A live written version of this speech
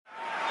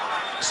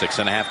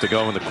6.5 to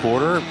go in the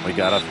quarter. We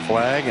got a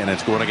flag, and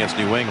it's going against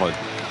New England.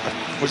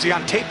 Was he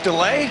on tape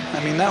delay?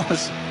 I mean, that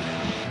was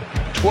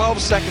 12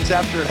 seconds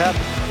after it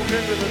happened.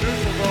 Into the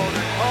neutral zone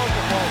and caused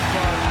the false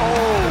start.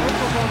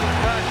 Neutral zone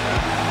infraction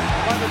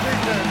by the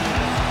defense.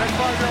 And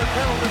 5-yard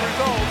penalty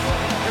results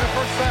in a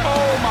first down.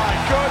 Oh my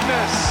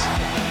goodness!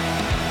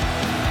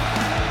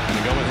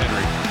 Gonna go with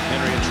Henry.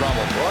 Henry in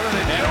trouble. What are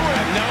they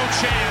doing? No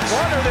chance.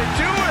 What are they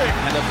doing?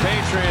 And the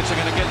Patriots are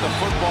going to get the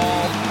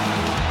football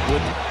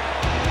with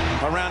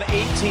around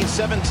 18,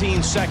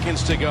 17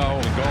 seconds to go.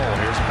 The goal.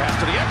 Here's a pass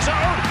to the end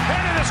zone,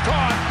 and it is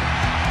caught.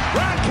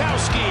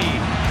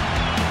 Gronkowski.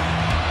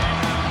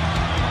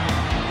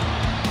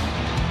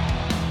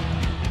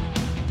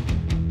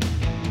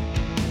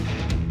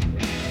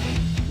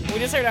 We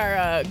just heard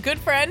our good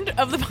friend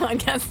of the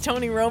podcast,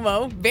 Tony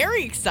Romo,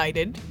 very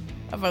excited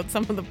about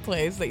some of the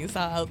plays that you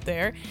saw out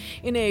there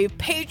in a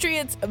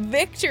Patriots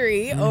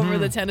victory over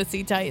the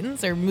Tennessee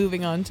Titans. They're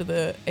moving on to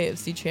the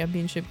AFC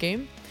Championship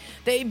game.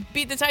 They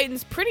beat the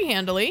Titans pretty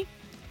handily.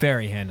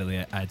 Very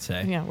handily, I'd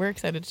say. Yeah, we're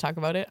excited to talk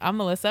about it. I'm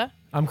Melissa.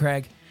 I'm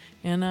Craig.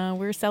 And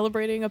we're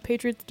celebrating a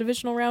Patriots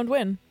divisional round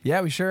win.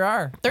 Yeah, we sure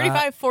are.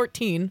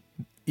 35-14.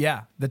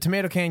 Yeah, the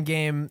tomato can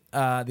game,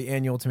 the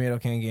annual tomato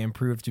can game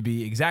proved to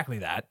be exactly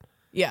that.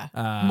 Yeah,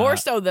 more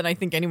so than I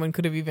think anyone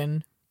could have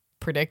even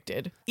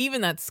predicted.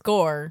 Even that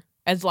score,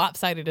 as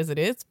lopsided as it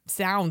is,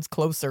 sounds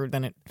closer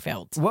than it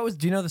felt. Do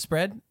you know the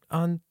spread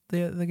on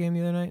the game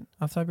the other night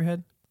off the top of your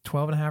head?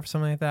 12.5 or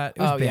something like that?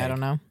 It was big. Yeah, I don't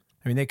know.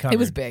 I mean, they covered. It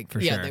was big. For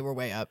yeah, sure. They were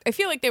way up. I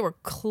feel like they were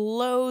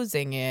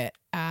closing it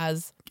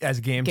as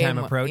game time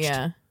approached.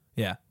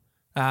 Yeah.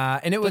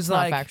 And it was That's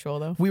not like factual,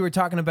 though. We were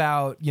talking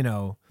about,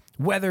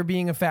 weather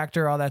being a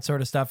factor, all that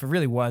sort of stuff. It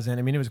really wasn't.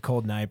 I mean, it was a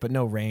cold night, but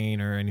no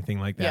rain or anything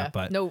like that. Yeah,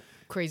 but no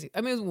crazy.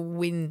 I mean, it was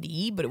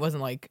windy, but it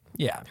wasn't like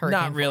hurricane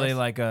not really force.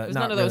 like a. It was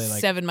not none of really those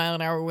like,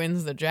 7-mile-an-hour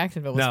winds that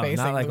Jacksonville was facing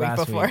not like the week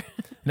last before. week.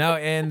 No,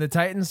 and the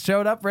Titans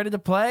showed up ready to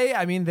play.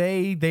 I mean,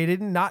 they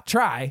didn't not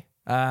try.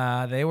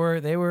 They were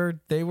there,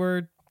 but they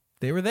were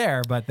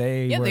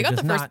they got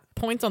just the first not.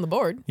 points on the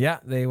board. Yeah,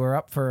 they were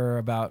up for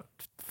about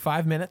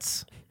 5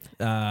 minutes.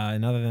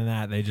 And other than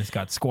that, they just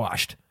got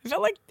squashed. I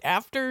felt like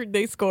after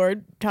they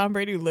scored, Tom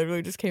Brady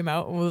literally just came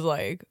out and was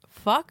like,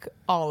 "Fuck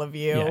all of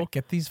you. Yeah,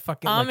 get these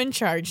fucking. I'm in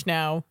charge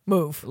now.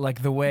 Move."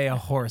 Like the way a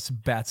horse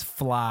bats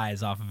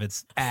flies off of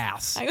its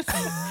ass.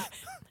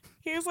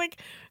 He was like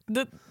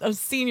a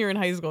senior in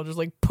high school, just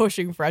like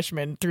pushing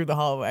freshmen through the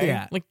hallway.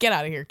 Yeah. Like, get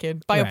out of here,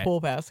 kid. Buy a Right.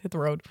 pool pass. Hit the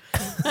road.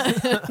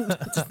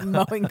 Just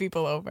mowing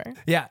people over.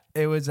 Yeah,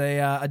 it was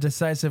a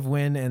decisive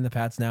win, and the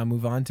Pats now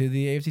move on to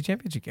the AFC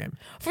Championship game.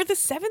 For the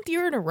 7th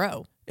year in a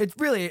row. It's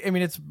really, I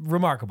mean, it's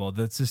remarkable,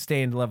 the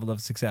sustained level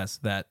of success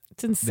that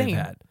It's insane. they've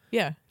had.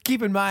 Yeah.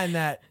 Keep in mind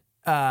that,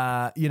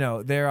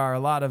 there are a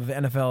lot of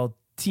NFL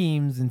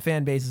teams and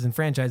fan bases and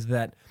franchises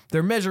that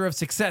their measure of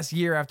success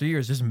year after year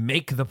is just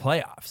make the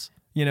playoffs.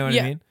 You know what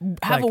I mean?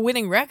 Have Like, a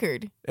winning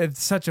record.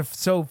 It's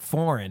so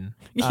foreign.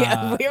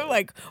 Yeah, we were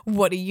like,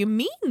 what do you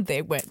mean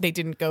they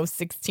didn't go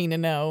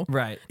 16-0?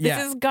 Right. This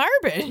Yeah. is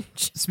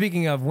garbage.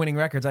 Speaking of winning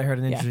records, I heard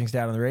an interesting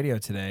stat on the radio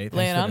today.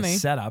 Lay it Thanks for on the me.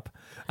 setup.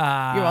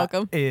 You're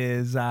welcome.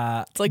 Is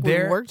It's like we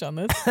worked on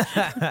this.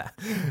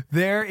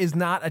 there is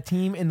not a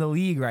team in the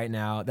league right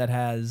now that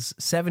has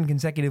 7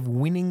 consecutive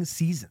winning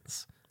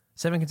seasons.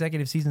 7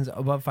 consecutive seasons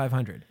above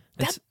 500.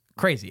 That's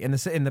crazy. And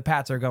the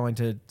Pats are going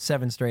to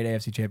 7 straight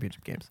AFC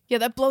Championship games. Yeah,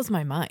 that blows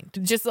my mind.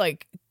 Just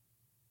like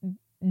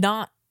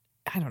not,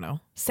 I don't know,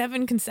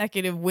 7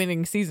 consecutive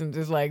winning seasons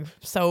is like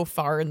so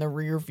far in the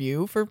rear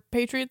view for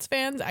Patriots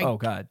fans. Oh,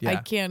 God, yeah. I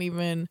can't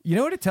even. You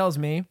know what it tells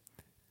me?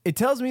 It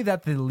tells me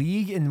that the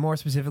league, and more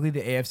specifically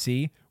the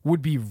AFC,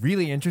 would be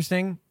really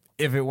interesting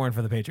if it weren't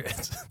for the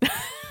Patriots.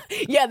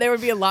 Yeah, there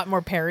would be a lot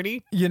more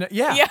parity.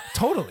 Yeah.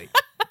 Totally.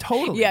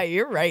 Yeah,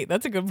 you're right.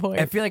 That's a good point.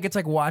 I feel like it's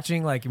like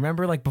watching, like,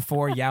 remember, like,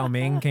 before Yao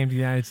Ming came to the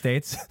United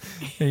States,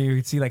 and you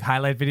would see, like,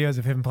 highlight videos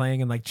of him playing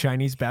in, like,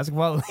 Chinese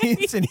basketball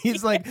leagues, and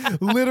he's, like,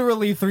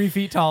 literally 3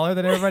 feet taller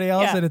than everybody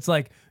else, Yeah. and it's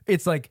like,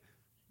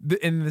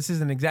 and this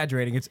isn't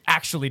exaggerating, it's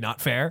actually not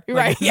fair.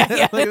 Right, Like,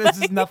 yeah. like, there's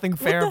just nothing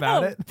fair What the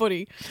about hell, it.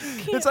 buddy.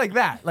 It's like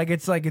that. Like,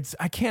 it's I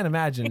can't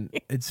imagine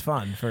it's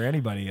fun for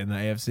anybody in the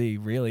AFC,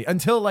 really.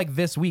 Until, like,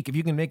 this week, if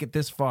you can make it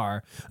this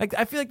far. Like,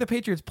 I feel like the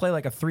Patriots play,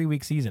 like, a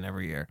 3-week season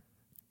every year.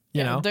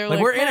 You know? they're Like,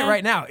 like, we're in it eh.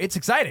 right now. It's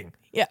exciting.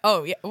 Yeah.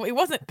 Oh, yeah. Well, it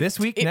wasn't. This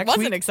week, It next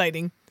wasn't week?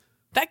 exciting.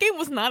 That game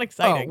was not Oh,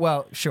 exciting.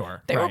 well,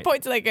 sure. There were right.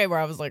 points in that game where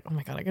I was like, oh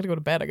my God, I got to go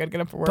to bed. I got to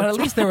get up for work. But at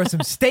least there were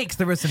some stakes.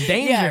 There was some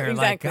danger. Yeah,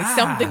 exactly. Like,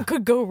 Something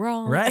could go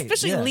wrong. Right,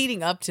 Especially yeah.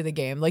 leading up to the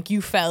game. Like,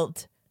 you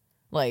felt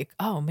like,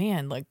 oh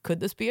man, like, could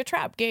this be a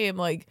trap game?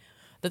 Like,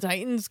 the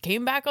Titans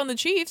came back on the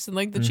Chiefs, and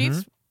like the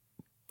Chiefs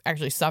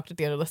actually sucked at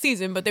the end of the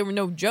season, but they were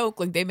no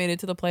joke. Like, they made it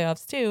to the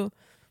playoffs too.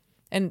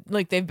 And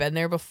like, they've been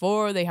there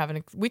before. They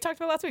haven't, we talked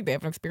about last week, they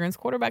have an experienced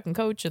quarterback and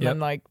coach, and Yep. then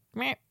like,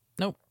 meh,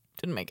 nope,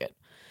 didn't make it.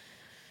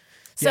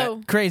 So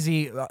Yeah,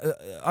 crazy,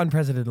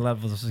 unprecedented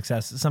levels of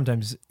success.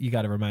 Sometimes you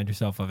got to remind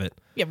yourself of it.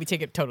 yeah, we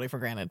take it totally for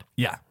granted.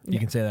 Yeah, you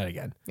can say that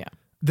again. Yeah.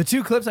 The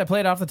two clips I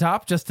played off the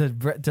top, just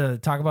to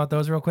talk about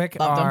those real quick,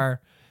 Loved them.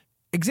 are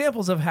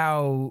examples of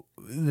how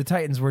the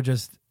Titans were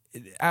just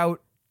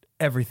out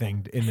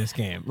everything in this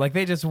game. Like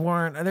they just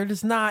weren't. They're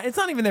just not. It's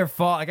not even their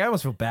fault. Like I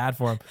almost feel bad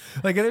for them.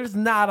 Like they're just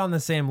not on the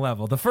same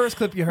level. The first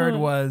clip you heard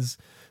was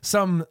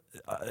some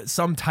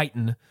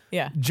Titan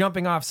Yeah.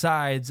 jumping off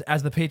sides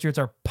as the Patriots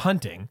are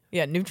punting.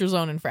 Yeah, neutral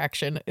zone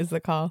infraction is the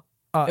call.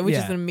 Which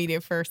is an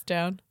immediate first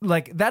down.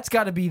 Like that's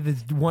got to be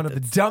one of the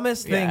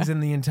dumbest things in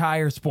the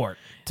entire sport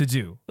to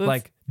do.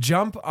 Like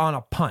jump on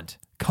a punt.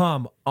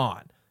 Come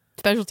on.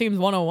 Special teams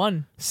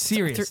 101.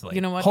 Seriously.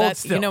 You know what Hold that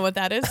still. you know what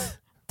that is?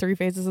 3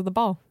 phases of the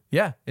ball.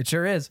 Yeah, it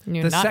sure is.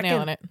 You're not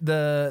nailing it.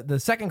 The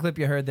second clip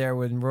you heard there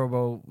when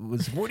Robo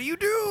was, "What are you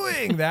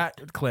doing?"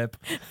 That clip.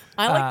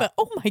 I like the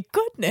oh my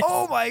goodness.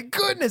 Oh my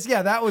goodness!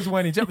 Yeah, that was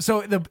when he jumped.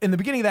 So in the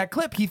beginning of that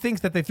clip, he thinks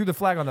that they threw the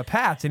flag on the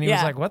Pats, and he was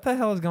Yeah. like, "What the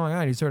hell is going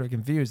on?" He's sort of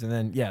confused, and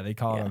then they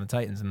call it on the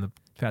Titans, and the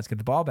Pats get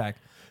the ball back.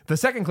 The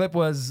second clip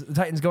was the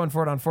Titans going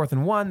for it on 4th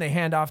and 1. They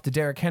hand off to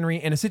Derrick Henry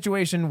in a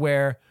situation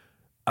where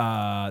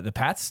the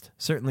Pats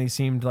certainly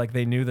seemed like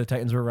they knew the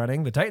Titans were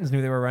running. The Titans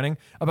knew they were running.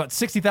 About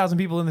 60,000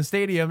 people in the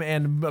stadium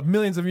and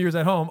millions of viewers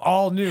at home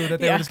all knew that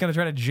they were just going to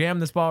try to jam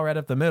this ball right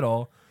up the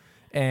middle.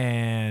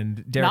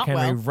 And Derrick Not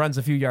Henry well. runs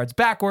a few yards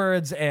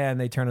backwards, and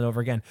they turn it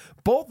over again.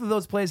 Both of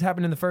those plays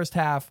happened in the first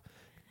half.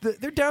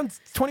 They're down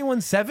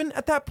 21-7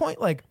 at that point.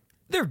 Like,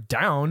 they're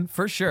down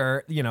for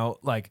sure. You know,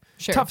 like,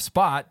 Sure. tough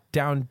spot,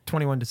 down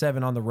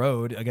 21-7 on the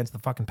road against the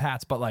fucking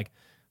Pats. But, like,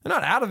 they're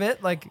not out of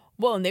it. Like,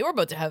 Well, and they were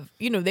about to have,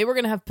 they were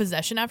going to have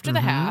possession after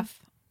the half.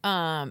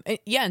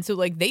 And so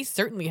like they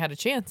certainly had a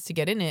chance to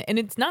get in it. And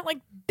it's not like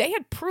they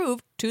had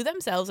proved to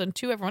themselves and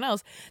to everyone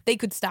else they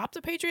could stop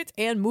the Patriots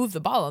and move the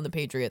ball on the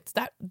Patriots.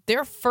 That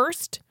their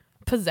first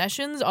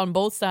possessions on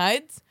both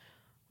sides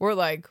were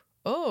like,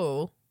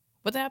 oh,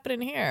 what's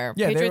happening here?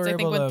 Yeah, they Patriots, were I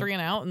think, able went to- 3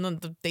 and out, and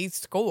then they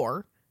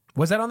score.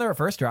 was that on their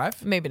first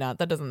drive? Maybe not.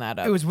 That doesn't add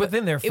up. It was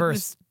within their It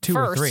first was 2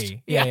 or first.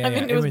 3. Yeah, I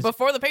mean, it was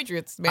before the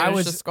Patriots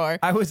managed to score.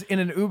 I was in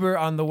an Uber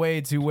on the way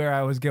to where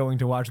I was going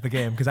to watch the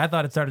game because I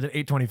thought it started at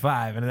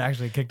 8:25 and it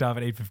actually kicked off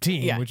at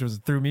 8:15, Yeah. which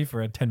threw me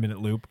for a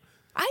 10-minute loop.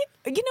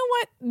 You know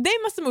what? They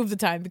must have moved the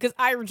time because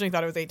I originally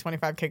thought it was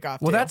 8:25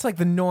 kickoff. Well, too. that's like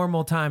the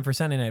normal time for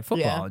Sunday Night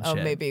Football yeah. and Oh,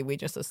 shit. maybe we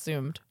just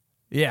assumed.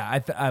 Yeah,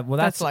 well,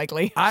 That's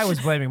likely. I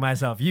was blaming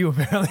myself. You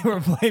apparently were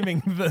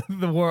blaming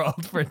the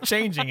world for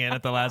changing it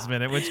at the last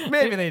minute, which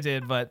maybe they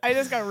did, but I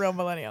just got real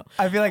millennial.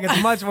 I feel like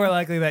it's much more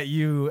likely that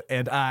you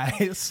and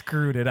I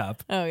screwed it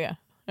up. Oh yeah.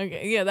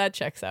 Okay. Yeah, that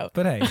checks out.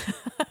 But hey,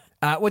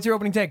 what's your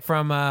opening take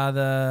from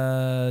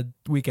the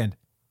weekend?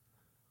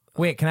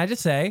 Wait, can I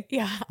just say,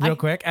 Yeah, real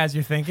quick, as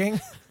you're thinking,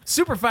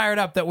 super fired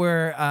up that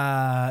we're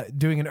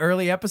doing an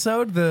early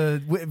episode.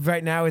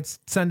 Right now it's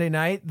Sunday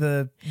night.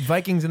 The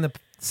Vikings and the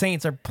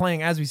Saints are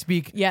playing as we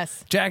speak.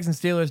 Yes. Jags and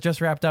Steelers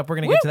just wrapped up. We're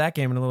gonna get to that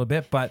game in a little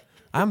bit, but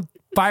I'm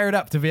fired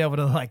up to be able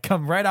to like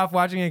come right off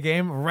watching a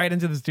game right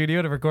into the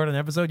studio to record an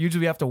episode. Usually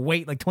we have to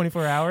wait like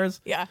 24 hours.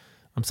 Yeah.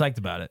 I'm psyched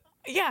about it.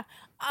 Yeah.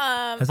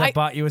 Has that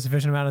bought you a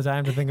sufficient amount of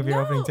time to think of your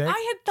opening take? I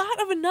had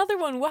thought of another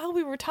one while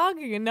we were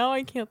talking, and now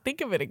I can't think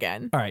of it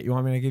again. All right, you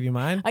want me to give you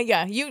mine?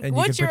 Yeah. you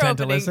What's can your pretend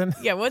to opening? listen?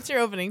 Yeah. What's your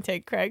opening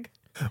take, Craig?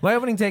 My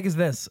opening take is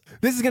this.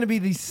 This is going to be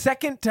the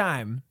second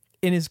time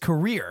in his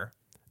career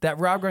that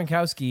Rob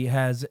Gronkowski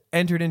has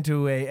entered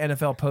into a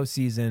NFL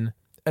postseason,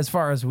 as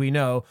far as we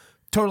know,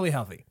 totally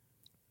healthy.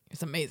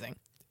 It's amazing.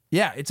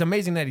 Yeah, it's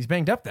amazing that he's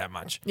banged up that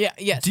much. Yeah.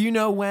 Yes. Do you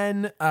know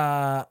when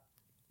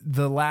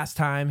the last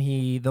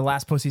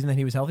postseason that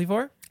he was healthy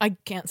for? I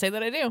can't say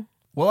that I do.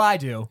 Well, I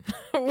do.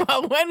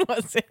 Well, when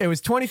was it? It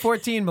was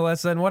 2014,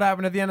 Melissa, and what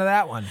happened at the end of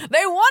that one?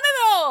 They won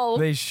it all.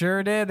 They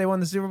sure did. They won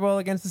the Super Bowl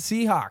against the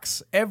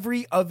Seahawks.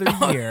 Every other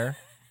year.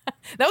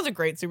 That was a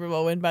great Super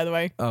Bowl win, by the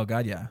way. Oh,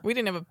 God, yeah. We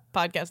didn't have a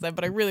podcast then,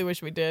 but I really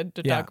wish we did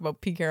to Yeah. talk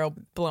about Pete Carroll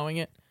blowing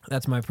it.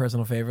 That's my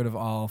personal favorite of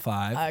all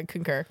 5. I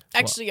concur.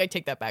 Actually, I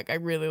take that back. I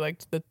really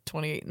liked the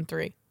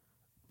 28-3,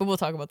 but we'll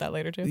talk about that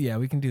later too. Yeah,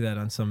 we can do that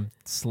on some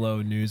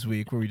slow news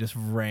week where we just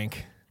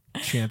rank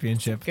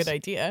championships. Good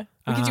idea.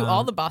 We could do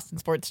all the Boston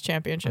sports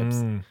championships.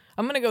 I'm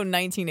gonna go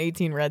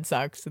 1918 Red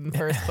Sox in the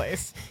first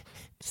place.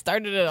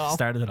 Started it all.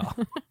 Started it all.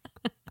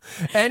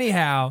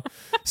 Anyhow,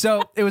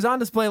 so it was on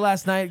display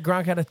last night.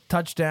 Gronk had a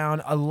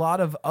touchdown. A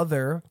lot of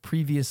other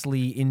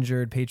previously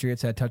injured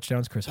Patriots had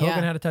touchdowns. Chris Hogan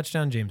Yeah. had a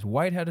touchdown. James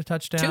White had a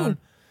touchdown.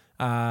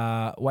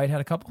 2. White had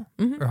a couple?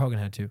 Or Hogan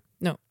had 2?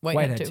 No, White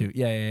had had 2.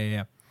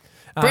 Yeah.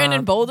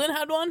 Brandon Bolden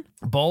had one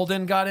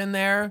Bolden got in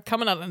there.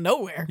 coming out of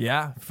nowhere.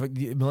 Yeah.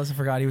 Melissa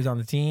forgot he was on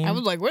the team. I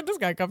was like, where'd this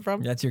guy come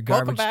from? That's your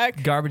Welcome garbage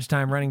back. garbage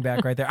time running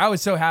back right there. I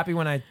was so happy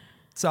when I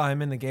saw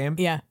him in the game.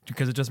 Yeah.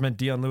 Because it just meant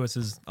Dion Lewis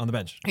is on the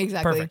bench.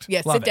 Exactly. Perfect.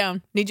 Yeah, Love sit it.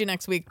 down. Need you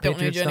next week. Don't need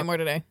Patriots you don't- anymore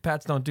today.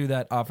 Pats don't do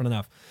that often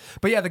enough.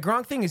 But yeah, the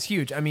Gronk thing is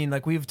huge. I mean,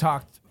 like we've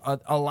talked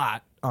a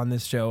lot on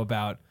this show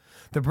about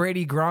the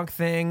Brady Gronk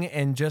thing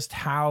and just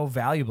how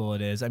valuable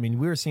it is. I mean,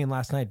 we were seeing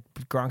last night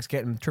Gronk's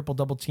getting triple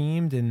double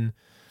teamed and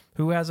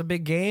who has a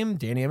big game?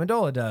 Danny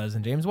Amendola does,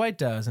 and James White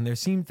does, and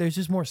there's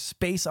just more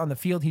space on the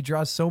field. He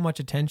draws so much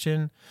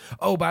attention.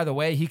 Oh, by the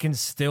way, he can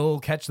still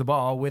catch the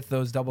ball with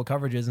those double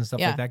coverages and stuff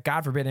like that.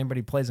 God forbid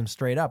anybody plays him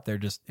straight up.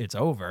 It's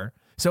over.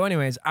 So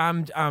anyways,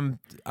 I'm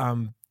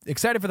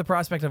excited for the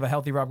prospect of a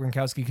healthy Rob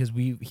Gronkowski because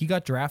he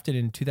got drafted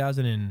in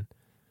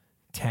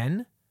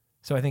 2010.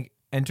 So I think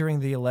entering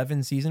the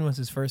 11 season was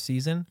his first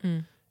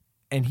season.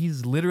 And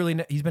he's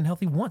been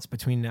healthy once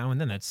between now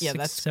and then. That's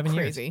 7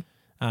 years. Crazy.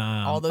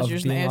 All those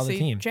years in the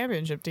AFC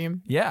Championship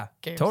team. Yeah,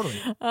 games. Totally.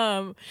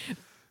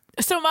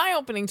 So my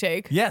opening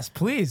take. Yes,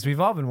 please. We've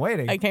all been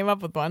waiting. I came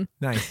up with one.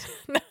 Nice.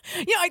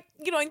 I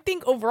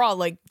think overall,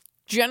 like,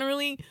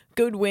 generally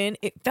good win.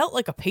 It felt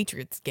like a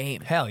Patriots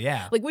game. Hell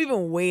yeah. Like, we've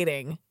been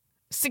waiting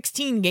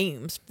 16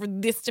 games for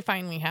this to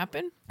finally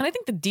happen. And I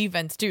think the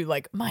defense too,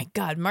 like, my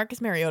God, Marcus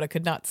Mariota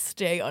could not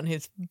stay on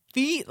his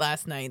feet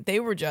last night. They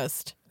were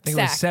just I think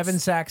it was 7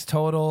 sacks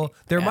total.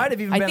 There might have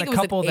even been a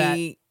couple that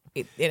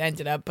it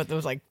ended up, but there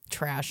was like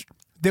trash.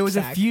 There was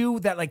sack. A few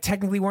that like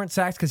technically weren't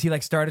sacks because he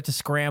like started to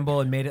scramble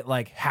and made it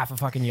like half a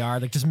fucking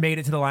yard, like just made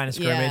it to the line of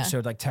scrimmage. Yeah.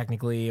 So like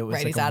technically it was Right,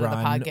 like he's a out of the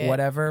run, pocket.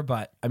 whatever.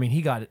 But I mean,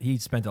 he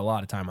spent a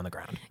lot of time on the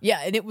ground.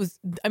 Yeah, and it was,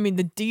 I mean,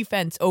 the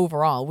defense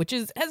overall, which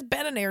has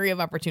been an area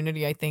of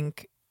opportunity, I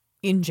think,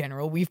 in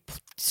general. We've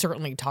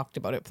certainly talked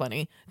about it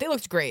plenty. They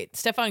looked great.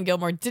 Stephon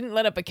Gilmore didn't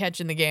let up a catch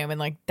in the game, and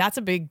like that's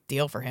a big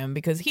deal for him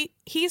because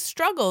he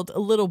struggled a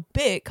little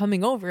bit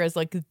coming over as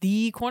like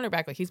the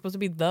cornerback. Like he's supposed to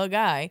be the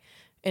guy,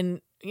 and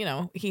you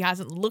know he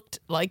hasn't looked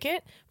like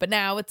it. But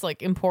now it's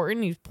like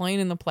important. He's playing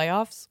in the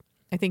playoffs.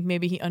 I think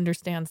maybe he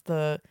understands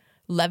the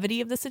levity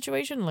of the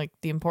situation, like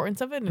the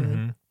importance of it,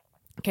 and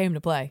came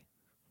to play.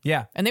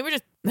 Yeah, And they were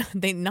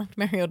they knocked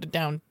Mariota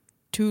down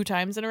 2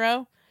 times in a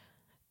row.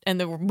 And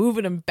they were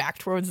moving him back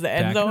towards the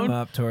end backing zone. him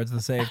up towards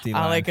the safety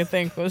line. All I could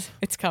think was,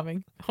 it's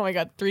coming. Oh my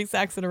God, 3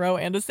 sacks in a row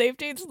and a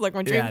safety. It's like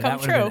my dream come that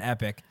would true. have been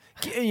epic.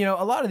 You know,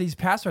 a lot of these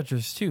pass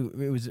rushers too.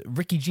 It was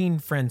Ricky Jean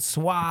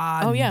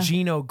Francois, Oh, yeah.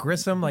 Geno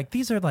Grissom. Like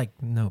these are like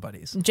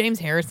nobodies. James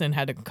Harrison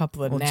had a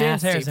couple of nasty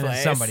James Harrison plays.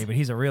 is somebody, but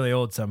he's a really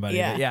old somebody.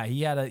 Yeah. But yeah,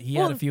 he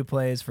had a few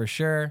plays for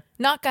sure.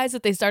 Not guys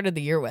that they started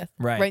the year with.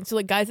 Right. So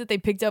like guys that they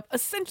picked up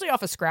essentially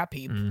off a scrap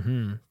heap.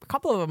 Mm-hmm. A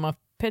couple of them off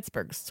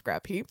Pittsburgh's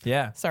scrap heap.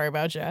 Yeah. Sorry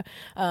about you.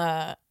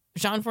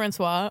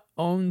 Jean-Francois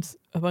owns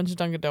a bunch of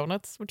Dunkin'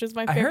 Donuts, which is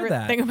my I favorite heard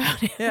that. thing about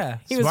him. Yeah,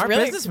 He smart was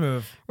really business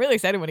move. Really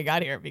excited when he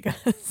got here because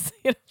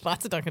he had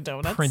lots of Dunkin'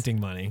 Donuts.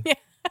 Printing money. Yeah.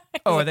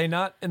 Oh, are they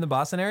not in the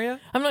Boston area?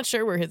 I'm not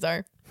sure where his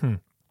are.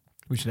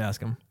 We should ask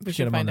him. We Get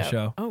should him on find the out.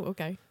 show. Oh,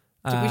 okay.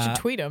 So we should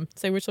tweet him.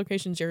 Say which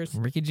location's yours.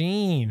 Ricky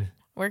Jean.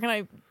 Where can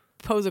I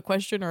pose a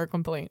question or a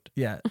complaint?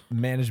 Yeah,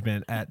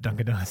 management at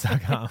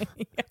DunkinDonuts.com.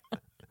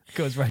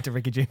 Goes right to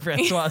Ricky Jean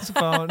Francois'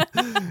 phone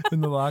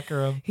in the locker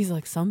room. He's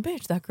like, some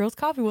bitch, that girl's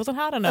coffee wasn't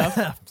hot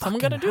enough. Someone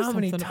got to do How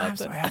something many about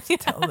times it. do I have to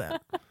tell them?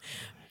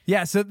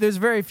 Yeah, so there's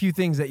very few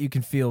things that you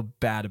can feel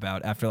bad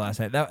about after last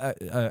night.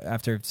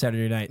 After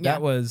Saturday night, Yeah.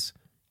 that was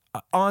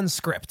on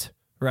script,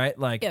 right?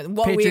 Like Yeah,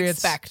 what we Patriots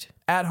expect.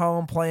 at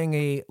home playing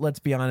a, let's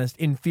be honest,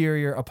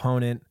 inferior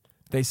opponent.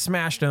 They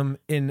smashed them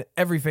in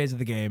every phase of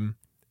the game,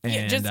 and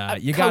Yeah,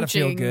 just you got to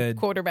feel coaching, good.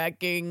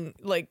 Quarterbacking,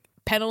 like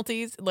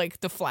penalties, like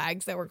the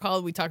flags that were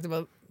called. We talked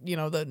about,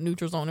 the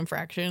neutral zone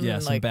infraction. Yeah,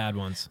 and some like bad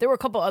ones. there were a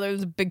couple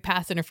others. A big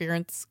pass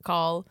interference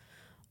call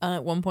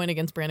at one point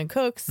against Brandon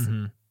Cooks,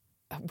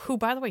 who,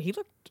 by the way, him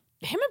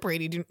and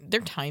Brady,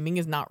 their timing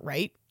is not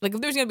right. Like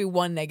if there's gonna be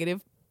one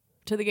negative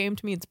to the game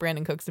to me, it's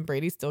Brandon Cooks, and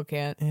Brady still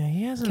can't. Yeah,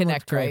 he hasn't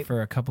connect looked great right.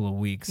 for a couple of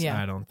weeks,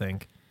 Yeah. I don't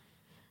think.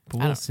 But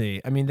we'll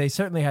see. I mean, they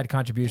certainly had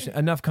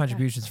enough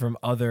contributions from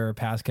other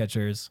pass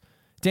catchers.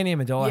 Danny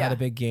Amendola Yeah. had a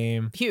big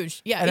game.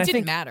 Huge. Yeah, And it I didn't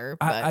think- matter.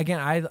 But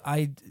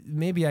I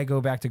maybe I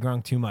go back to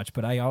Gronk too much,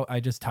 but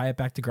I just tie it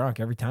back to Gronk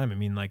every time. I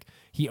mean, like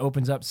he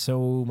opens up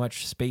so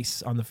much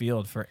space on the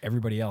field for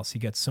everybody else. He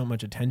gets so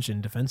much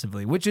attention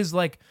defensively, which is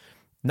like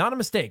not a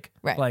mistake.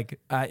 Right. Like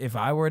if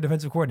I were a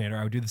defensive coordinator,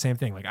 I would do the same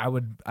thing. Like I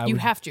would. you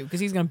have to, because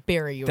he's gonna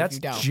bury you if That's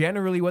you don't.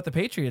 generally what the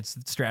Patriots'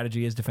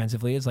 strategy is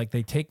defensively. Is like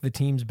they take the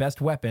team's best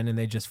weapon and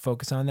they just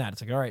focus on that.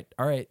 It's like,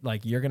 all right,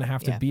 like you're gonna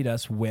have to Yeah. beat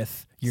us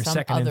with your Some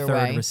second and other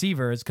third way.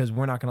 receivers because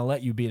we're not gonna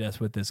let you beat us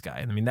with this guy.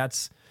 I mean,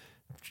 that's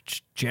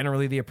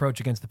generally the approach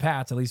against the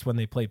Pats, at least when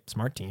they play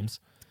smart teams.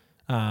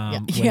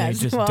 When Yes,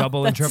 they just well,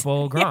 double and that's-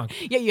 triple Gronk.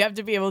 Yeah, you have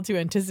to be able to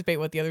anticipate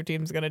what the other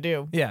team's gonna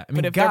do. Yeah, I mean,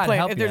 but if God they're playing,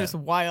 help if they're ya. just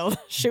wild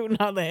shooting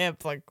on the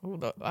hip, like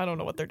I don't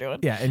know what they're doing.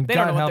 Yeah, and they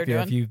don't God know what help they're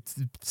you if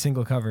doing. you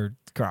single cover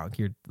Gronk.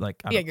 You're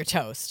like, I Yeah, don't- you're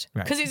toast.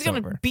 Right, Because he's it's gonna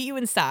over. beat you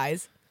in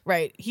size,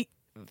 right? He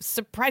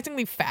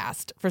surprisingly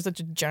fast for such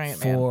a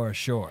giant man. for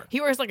sure.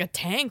 He wears like a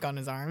tank on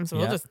his arm, so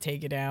Yeah. he'll just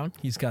take you down.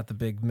 He's got the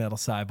big metal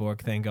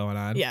cyborg thing going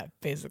on. Yeah,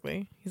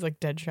 basically, he's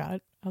like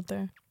Deadshot out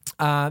there.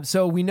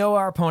 So we know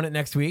our opponent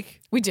next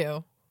week. We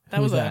do. That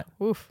Who's was that?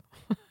 a oof.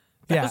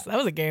 Yeah. That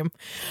was a game.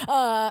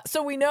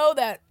 So we know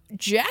that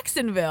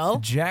Jacksonville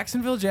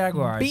Jacksonville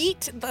Jaguars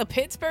beat the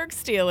Pittsburgh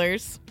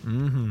Steelers.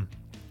 Mm-hmm.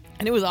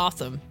 And it was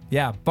awesome.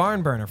 Yeah,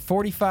 barn burner,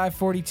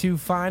 45-42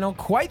 final.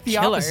 Quite the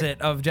Killer.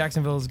 opposite of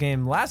Jacksonville's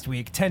game last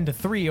week,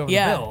 10-3 over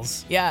Yeah. the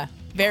Bills. Yeah.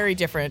 Very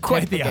different. Quite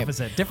type the of game.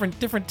 opposite.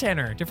 Different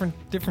tenor,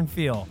 different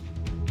feel.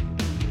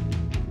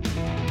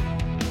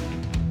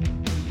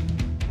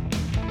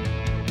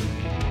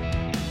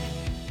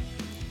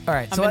 All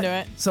right, I'm into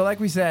it. So like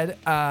we said,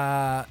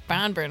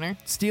 Barn burner.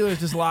 Steelers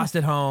just lost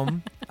at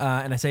home,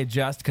 and I say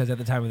just because at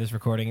the time of this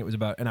recording, it was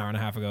about an hour and a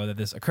half ago that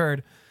this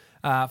occurred.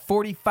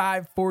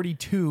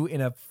 45-42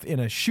 in a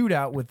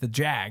shootout with the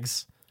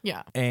Jags.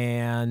 Yeah.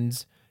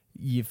 And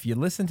if you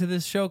listen to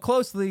this show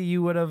closely,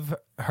 you would have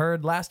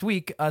heard last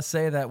week us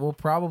say that we'll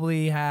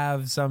probably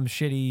have some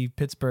shitty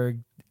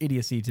Pittsburgh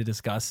idiocy to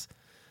discuss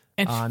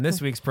And on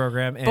this week's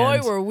program. And boy,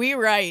 were we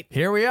right.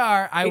 here we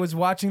are. I was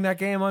watching that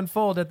game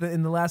unfold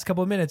in the last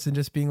couple of minutes and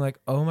just being like,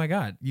 oh my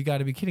God, you got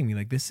to be kidding me.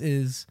 Like,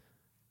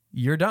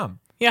 you're dumb.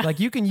 Yeah. Like,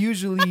 you can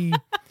usually,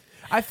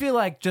 I feel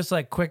like, just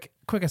like quick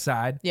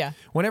aside. Yeah.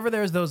 Whenever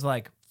there's those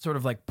like sort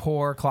of like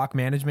poor clock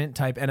management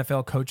type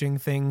NFL coaching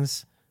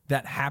things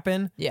that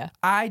happen. Yeah.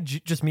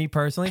 Just me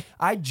personally,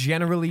 I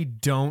generally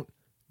don't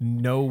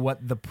know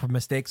what the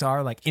mistakes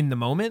are like in the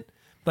moment.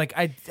 Like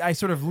I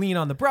sort of lean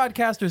on the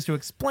broadcasters to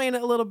explain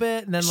it a little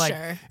bit, and then like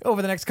Sure.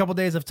 over the next couple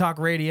days of talk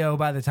radio,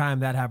 by the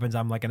time that happens,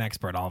 I'm like an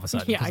expert all of a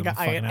sudden. Yeah, 'cause I I'm a got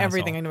fucking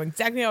everything. I asshole. know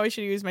exactly how I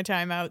should use my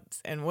timeouts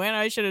and when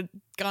I should have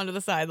gone to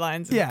the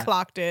sidelines and Yeah,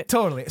 clocked it.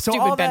 totally. So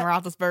Stupid all Ben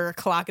that- Roethlisberger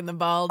clocking the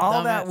ball.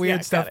 all dumbass. that weird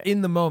Yeah, stuff got it.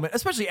 in the moment,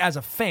 especially as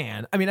a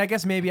fan. I mean, I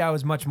guess maybe I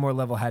was much more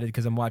level-headed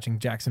because I'm watching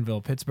Jacksonville,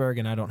 Pittsburgh,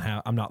 and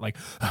I'm not like,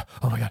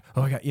 oh my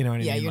god, you know what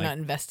I Yeah, mean? you're Like, not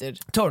invested.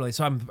 totally.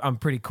 So I'm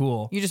pretty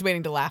cool. You're just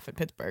waiting to laugh at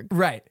Pittsburgh.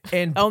 Right.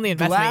 And Only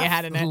investment you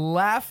had in it.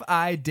 Laugh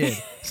I did.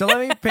 So let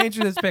me paint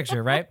you this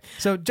picture, right?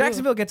 So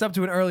Jacksonville gets up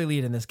to an early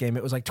lead in this game.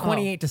 It was like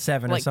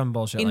 28-7 or Like, some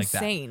bullshit like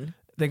that. insane.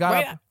 They got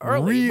Right up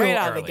early, real right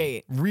out of the early,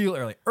 gate. real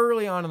early.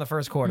 Early on in the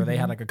first quarter, they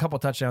had like a couple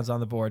touchdowns on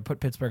the board, put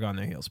Pittsburgh on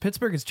their heels.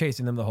 Pittsburgh is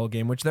chasing them the whole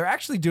game, which they're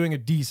actually doing a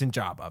decent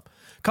job of.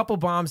 Couple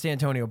bombs to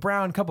Antonio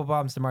Brown, couple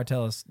bombs to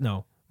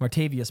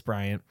Martavius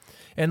Bryant.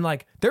 And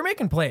like they're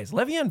making plays.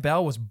 Le'Veon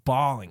Bell was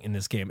balling in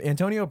this game.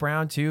 Antonio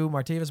Brown too,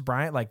 Martavius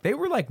Bryant, like they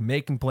were like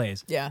making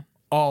plays Yeah.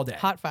 all day.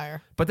 Hot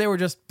fire. But they were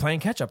just playing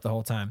catch up the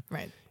whole time.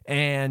 Right.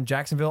 And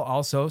Jacksonville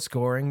also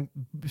scoring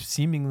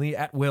seemingly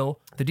at will.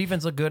 The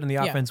defense looked good and the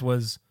Yeah. offense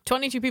was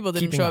 22 people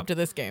didn't Keeping show up. up to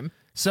this game.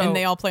 So- and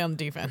they all play on the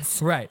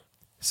defense. right.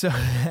 So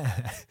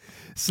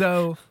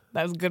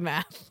That was good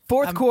math.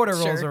 fourth I'm quarter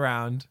sure. rolls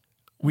around.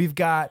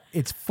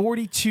 It's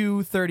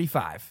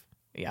 42-35.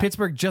 Yeah.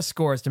 Pittsburgh just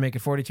scores to make it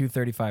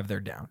 42-35. They're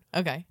down.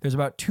 Okay. There's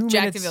about 2 minutes.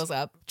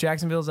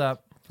 Jacksonville's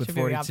up. with Should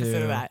be the 42.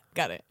 opposite of that.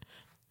 Got it.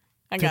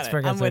 I got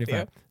Pittsburgh it. I'm has with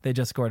 35. you. They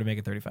just scored to make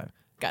it 35.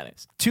 Got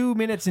it. 2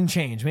 minutes and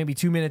change, maybe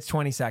 2 minutes,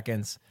 20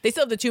 seconds. They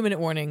still have the 2-minute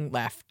warning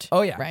left.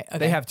 Oh, yeah. Right. Okay.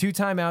 They have 2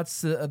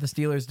 timeouts, the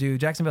Steelers do.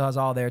 Jacksonville has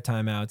all their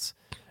timeouts.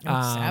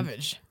 Oh,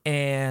 savage.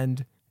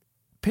 And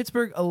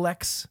Pittsburgh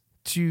elects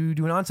to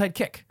do an onside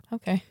kick.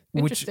 Okay.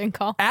 Interesting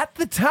call. At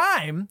the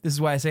time, this is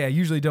why I say I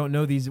usually don't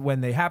know these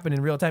when they happen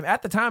in real time.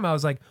 At the time, I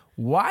was like,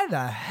 why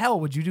the hell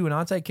would you do an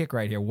onside kick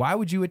right here? Why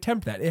would you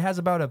attempt that? It has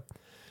about a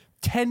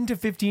 10 to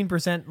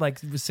 15% like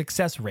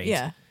success rate.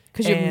 Yeah.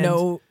 Because you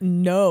have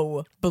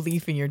no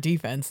belief in your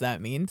defense,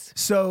 that means.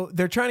 So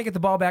they're trying to get the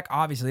ball back,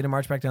 obviously, to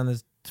march back down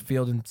the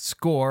field and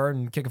score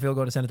and kick a field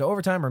goal to send it to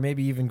overtime, or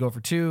maybe even go for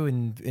 2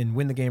 and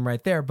win the game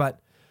right there. But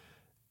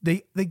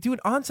they do an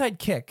onside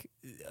kick.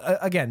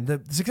 Again,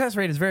 the success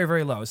rate is very,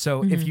 very low.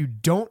 So if you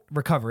don't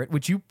recover it,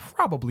 which you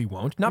probably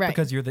won't, not Right.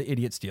 because you're the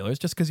idiot Steelers,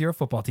 just because you're a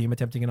football team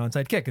attempting an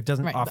onside kick, it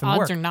doesn't Right. often The odds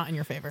work. are not in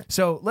your favor.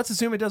 So let's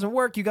assume it doesn't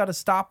work. You got to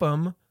stop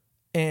them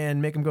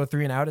and make them go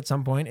 3 and out at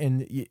some point.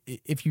 And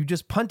if you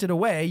just punt it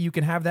away, you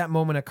can have that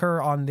moment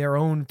occur on their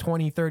own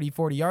 20, 30,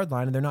 40-yard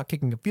line, and they're not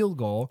kicking a field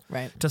goal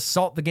Right. to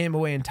salt the game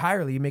away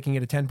entirely, making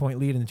it a 10-point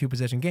lead in the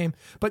 2-possession game.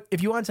 But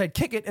if you onside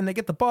kick it and they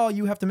get the ball,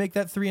 you have to make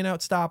that 3 and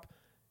out stop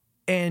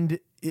and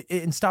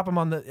stop them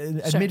on at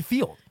Sure.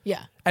 midfield.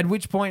 Yeah. At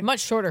which point,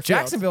 Much shorter field.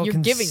 Jacksonville You're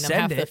can giving them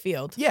send half it. the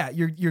field. Yeah,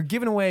 you're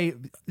giving away,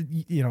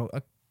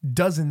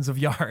 dozens of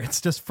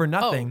yards just for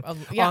nothing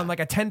yeah. on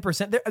like a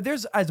 10%.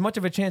 There's as much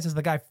of a chance as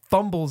the guy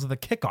fumbles the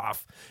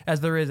kickoff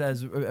as there is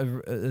as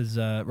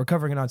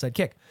recovering an onside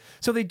kick.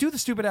 So they do the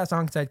stupid ass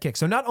onside kick.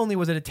 So not only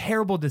was it a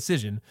terrible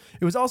decision,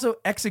 it was also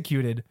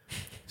executed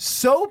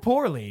so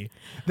poorly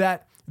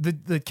that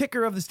the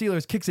kicker of the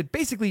Steelers kicks it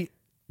basically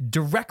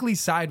directly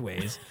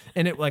sideways,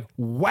 and it like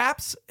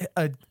whaps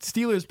a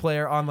Steelers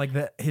player on like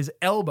his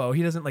elbow.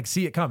 He doesn't like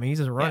see it coming. He's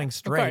just running Of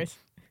straight. course.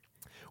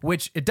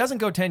 Which it doesn't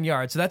go 10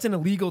 yards, so that's an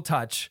illegal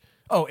touch.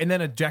 Oh, and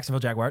then a Jacksonville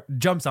Jaguar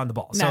jumps on the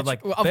ball. So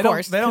like Well, of they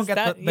course, don't 'cause get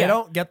that- they yeah.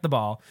 don't get the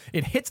ball.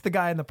 It hits the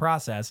guy in the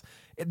process.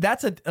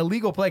 That's an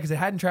illegal play because it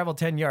hadn't traveled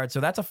 10 yards. So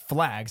that's a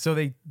flag. So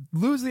they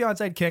lose the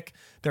onside kick.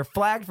 They're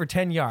flagged for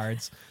 10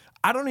 yards.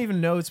 I don't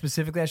even know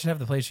specifically. I should have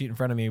the play sheet in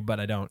front of me, but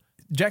I don't.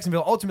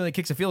 Jacksonville ultimately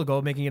kicks a field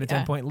goal, making it a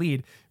 10-point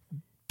lead.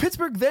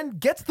 Pittsburgh then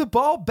gets the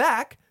ball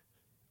back,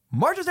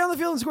 marches down the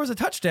field and scores a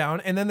touchdown,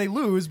 and then they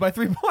lose by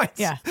 3 points.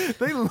 Yeah.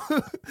 They lose.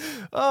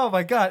 Oh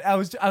my God. I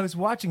was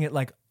watching it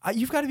like,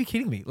 you've got to be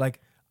kidding me.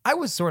 Like, I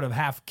was sort of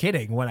half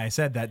kidding when I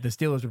said that the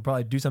Steelers would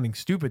probably do something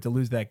stupid to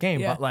lose that game.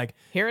 Yeah. But like,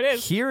 Here it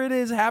is. Here it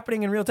is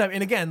happening in real time.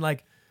 And again,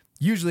 like,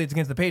 usually it's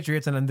against the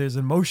Patriots and then there's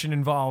emotion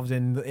involved.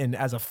 And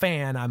as a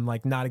fan, I'm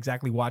like not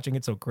exactly watching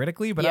it so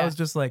critically, but I Yeah. was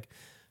just like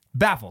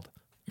baffled.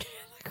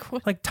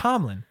 What? Like,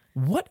 Tomlin,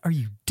 what are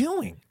you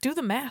doing? Do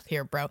the math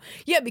here, bro.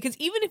 Yeah, because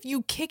even if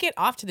you kick it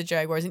off to the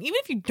Jaguars, and even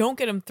if you don't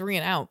get them 3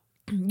 and out,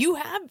 you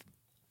have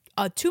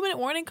a 2-minute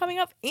warning coming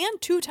up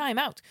and 2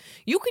 timeouts.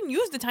 You can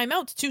use the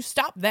timeouts to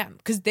stop them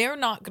because they're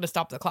not going to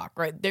stop the clock,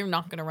 right? They're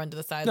not going to run to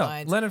the No,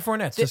 sidelines. Leonard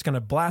Fournette's just going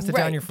to blast it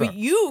right, down your throat. but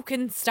you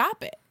can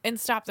stop it and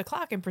stop the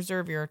clock and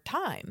preserve your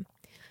time.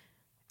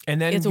 And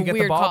then It's you a get the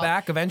weird ball call.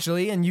 back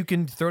eventually, and you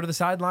can throw to the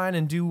sideline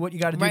and do what you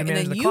got to do Right, to and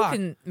manage then the you clock.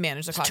 can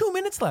manage the clock. 2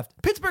 minutes left.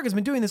 Pittsburgh has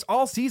been doing this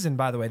all season,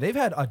 by the way. They've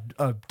had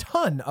a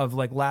ton of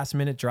like last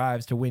minute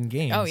drives to win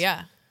games. Oh,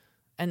 yeah.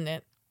 And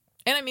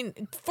I mean,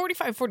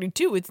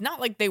 45-42, it's not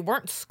like they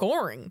weren't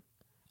scoring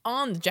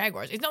on the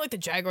Jaguars. It's not like the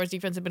Jaguars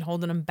defense had been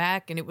holding them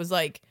back and it was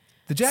like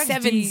The Jags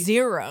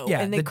 7-0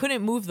 yeah, and they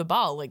couldn't move the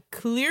ball. Like,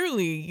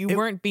 clearly you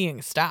weren't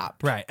being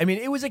stopped. Right. I mean,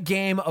 it was a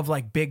game of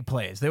like big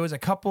plays. There was a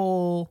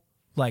couple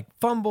like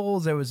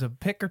fumbles. There was a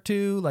pick or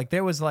two. Like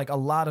there was like a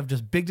lot of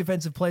just big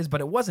defensive plays, but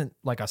it wasn't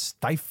like a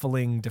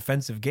stifling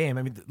defensive game.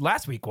 I mean,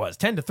 last week was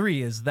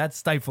 10-3 is that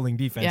stifling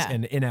defense Yeah.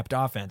 and inept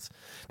offense.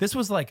 This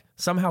was like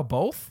somehow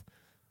both.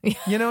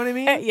 You know what I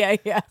mean?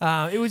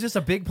 Yeah. It was just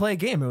a big play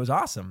game. It was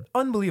awesome.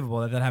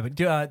 Unbelievable that happened.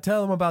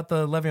 Tell them about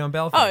the Le'Veon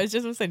Bell thing. Oh, I was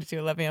just going to say to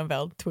you, Le'Veon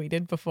Bell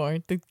tweeted before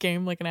the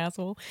game like an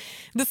asshole.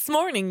 This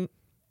morning,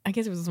 I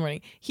guess it was this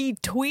morning, he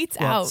tweets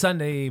Well, out.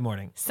 Sunday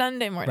morning.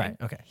 Sunday morning. Right,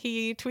 okay.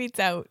 He tweets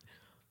out,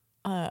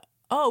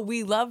 oh,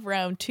 we love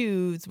round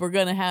 2s. We're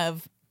going to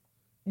have,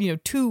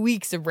 2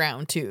 weeks of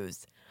round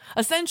 2s.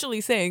 Essentially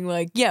saying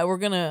like, yeah,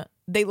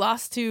 they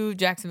lost to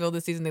Jacksonville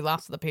this season. They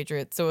lost to the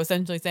Patriots. So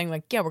essentially saying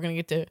like, yeah, we're going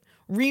to get to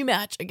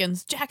rematch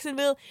against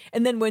Jacksonville.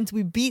 And then once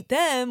we beat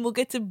them, we'll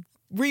get to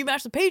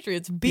rematch the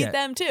Patriots, beat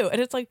them too.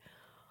 And it's like,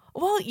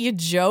 well, you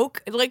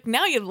joke. Like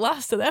now you've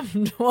lost to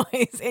them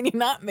twice and you're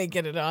not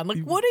making it on.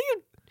 Like, what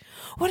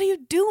are you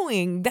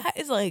doing? That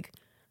is like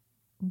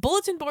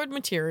bulletin board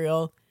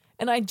material.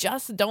 And I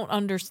just don't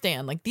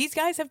understand. Like these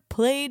guys have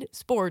played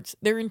sports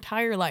their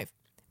entire life.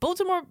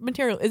 Bulletin board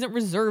material isn't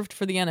reserved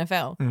for the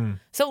NFL.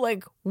 So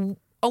like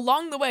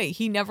along the way,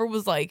 he never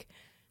was like,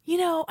 I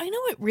know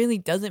it really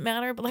doesn't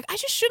matter, but like I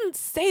just shouldn't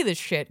say this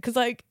shit because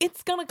like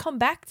it's gonna come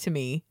back to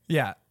me.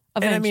 Yeah.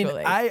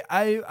 Eventually. And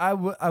I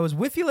mean, I was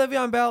with you,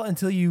 Le'Veon Bell,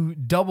 until you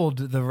doubled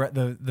the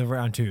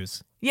round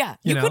 2s. Yeah,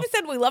 You you know? could have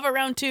said we love a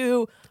round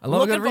 2. I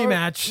love a good Looking forward-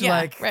 rematch. Yeah,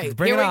 Like, right.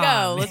 bring Here it we go.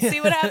 on. Let's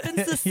see what happens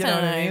this You know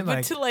time. what I mean? But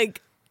Like- to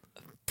like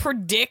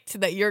predict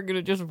that you're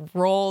gonna just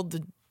roll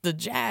the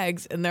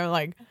Jags and they're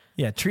like,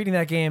 Yeah, treating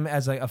that game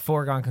as like a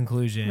foregone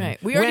conclusion.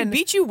 right, we already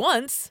beat you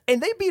once.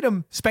 And they beat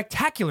them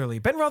spectacularly.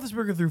 Ben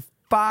Roethlisberger threw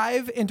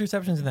 5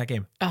 interceptions in that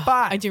game. 5.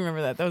 I do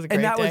remember that. That was a great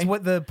And that day. was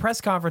what the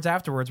press conference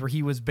afterwards, where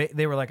he was.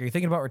 They were like, "Are you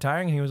thinking about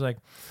retiring?" And he was like,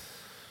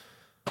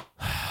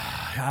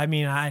 "I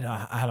mean,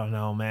 I don't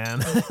know,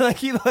 man."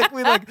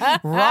 we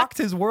rocked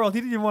his world.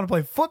 He didn't even want to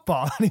play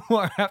football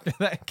anymore after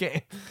that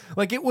game.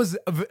 Like it was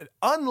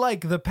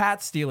unlike the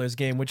Pats Steelers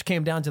game, which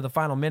came down to the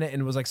final minute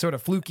and was like sort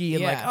of fluky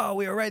and like, Yeah. "Oh,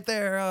 we were right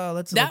there.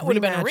 Let's That would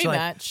have been a rematch."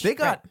 Like, rematch. they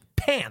got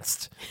Right.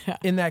 pantsed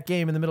in that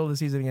game in the middle of the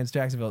season against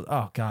Jacksonville.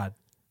 Oh God.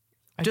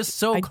 Just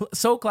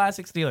so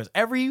classic Steelers.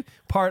 Every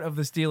part of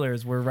the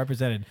Steelers were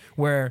represented,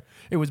 where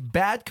it was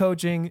bad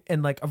coaching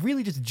and like a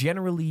really just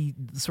generally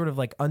sort of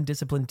like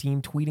undisciplined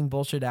team tweeting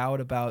bullshit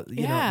out about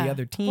the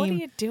other team. What are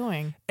you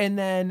doing? And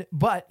then,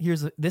 but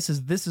this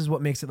is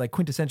what makes it like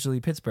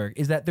quintessentially Pittsburgh,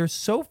 is that they're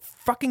so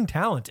fucking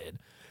talented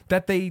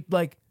that they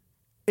like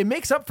it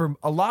makes up for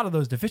a lot of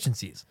those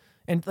deficiencies.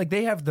 And like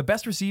they have the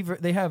best receiver,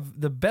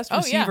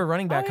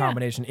 running back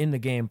combination in the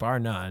game, bar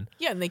none.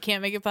 Yeah, and they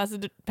can't make it past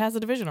the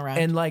division round.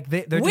 And like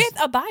they're with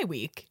just, a bye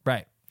week.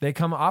 right. They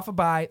come off a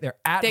bye. They're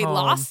at They home.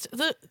 lost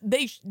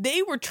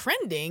they were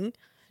trending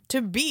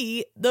to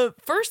be the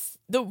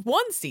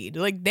 1 seed.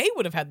 Like they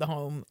would have had the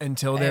home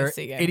until their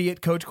AFC game.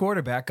 idiot coach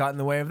quarterback got in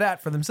the way of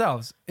that for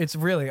themselves. It's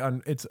really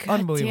it's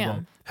unbelievable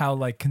damn. how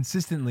like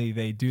consistently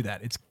they do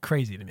that. It's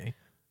crazy to me.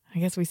 I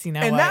guess we see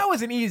now. And why- that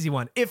was an easy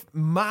one. If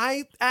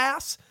my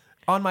ass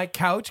on my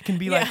couch can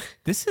be Yeah. like,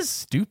 "This is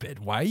stupid.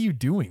 Why are you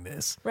doing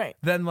this?" Right.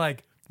 Then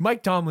like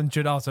Mike Tomlin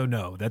should also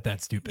know that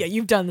that's stupid. Yeah,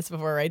 you've done this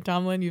before, right,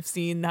 Tomlin? You've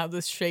seen how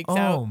this shakes out.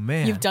 Oh,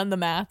 man. You've done the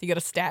math. You got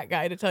a stat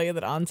guy to tell you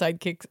that onside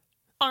kicks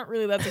aren't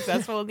really that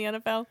successful in the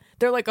NFL.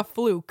 They're like a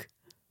fluke.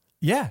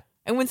 Yeah.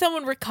 And when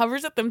someone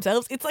recovers it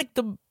themselves, it's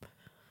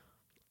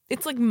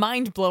like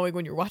mind blowing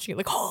when you're watching it.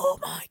 Like, oh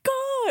my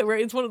god!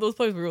 Right? It's one of those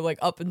plays where you're like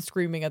up and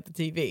screaming at the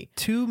TV.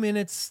 2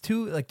 minutes,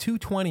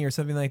 2:20 or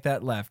something like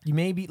that left. You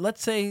maybe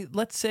let's say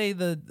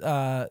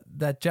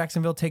that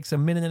Jacksonville takes a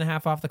minute and a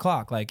half off the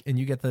clock, like, and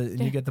you get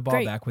the ball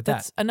Great. back with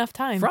That's that. enough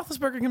time.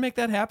 Roethlisberger can make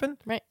that happen.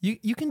 Right.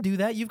 You can do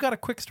that. You've got a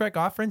quick strike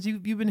offense.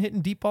 You've been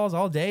hitting deep balls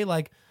all day.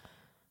 Like,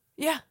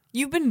 Yeah,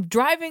 you've been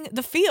driving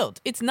the field.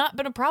 It's not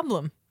been a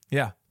problem.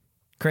 yeah,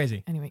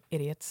 crazy. Anyway,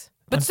 idiots.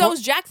 But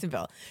so's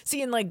Jacksonville.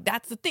 See, and like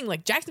that's the thing.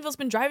 Like Jacksonville's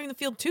been driving the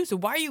field too. So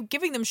why are you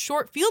giving them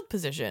short field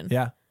position?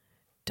 Yeah.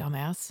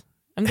 Dumbass.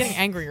 I'm getting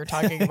angrier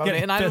talking about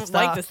it, and I don't pissed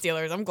like off. the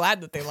Steelers. I'm glad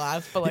that they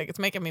lost, but like it's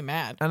making me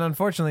mad. And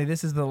unfortunately,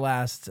 this is the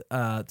last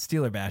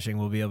Steeler bashing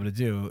we'll be able to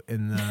do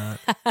in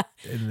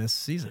this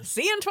season.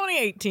 See you in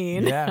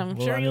 2018. Yeah, I'm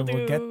well, sure I mean,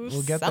 you'll do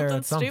we'll get there something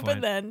at some stupid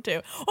point. then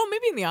too. Oh,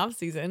 maybe in the off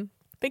season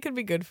they could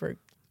be good for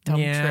dumb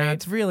Yeah,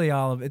 trades. it's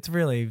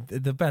really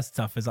the best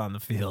stuff is on the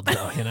field,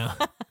 though. You know.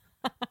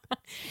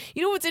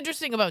 You know what's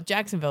interesting about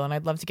Jacksonville, and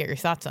I'd love to get your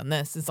thoughts on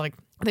this, is like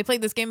they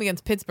played this game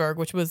against Pittsburgh,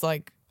 which was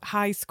like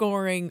high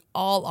scoring,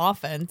 all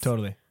offense.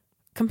 Totally.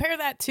 Compare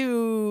that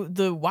to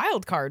the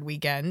wild card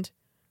weekend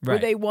where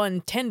Right. they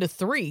won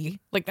 10-3.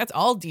 Like that's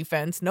all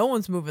defense. No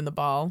one's moving the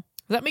ball.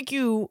 Does that make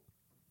you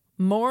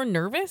more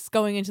nervous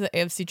going into the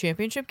AFC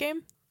Championship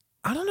game?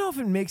 I don't know if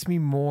it makes me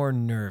more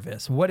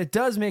nervous. What it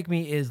does make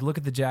me is look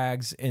at the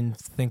Jags and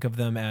think of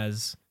them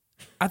as,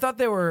 I thought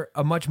they were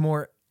a much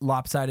more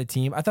lopsided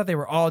team. I thought they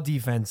were all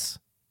defense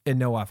and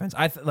no offense.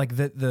 Like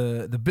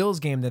the Bills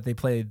game that they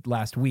played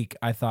last week,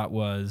 I thought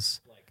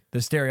was the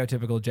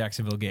stereotypical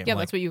Jacksonville game. Yeah,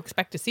 Like, that's what you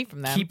expect to see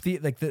from them. keep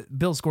the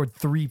Bills scored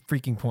 3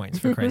 freaking points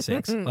for Christ's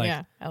sakes. Like,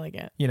 yeah, I like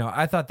it. you know,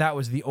 I thought that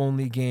was the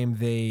only game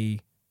they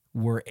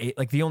were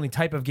like the only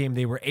type of game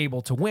they were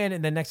able to win.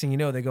 And then next thing you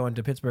know, they go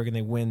into Pittsburgh and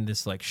they win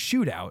this like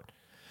shootout.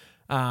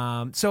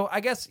 So I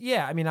guess,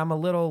 yeah, I mean, I'm a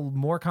little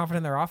more confident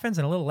in their offense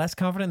and a little less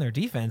confident in their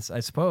defense, I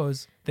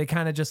suppose. They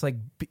kind of just like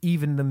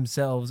even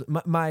themselves.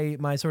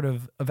 My sort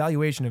of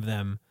evaluation of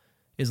them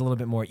is a little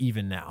bit more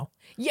even now.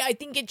 Yeah, I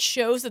think it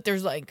shows that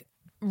there's like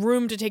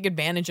room to take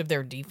advantage of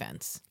their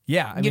defense.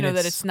 Yeah. I You mean, know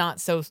that it's not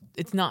so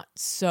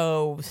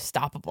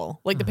stoppable.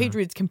 Like the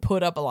Patriots can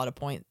put up a lot of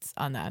points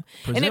on that.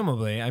 And if-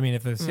 presumably, I mean,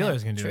 if the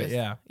Steelers can do truth. it,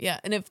 yeah. Yeah,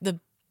 and if the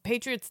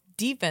Patriots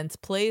defense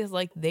plays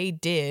like they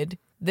did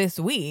this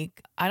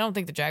week, I don't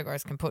think the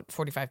Jaguars can put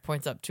 45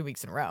 points up 2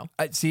 weeks in a row.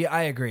 See,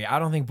 I agree. I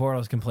don't think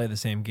Bortles can play the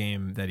same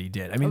game that he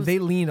did. I mean, they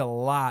leaned a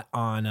lot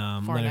on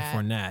Leonard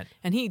Fournette,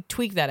 And he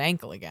tweaked that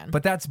ankle again.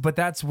 but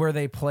that's where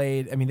they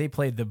played. I mean, they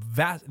played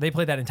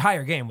that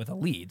entire game with a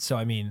lead. So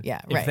I mean,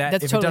 Yeah, if right. That,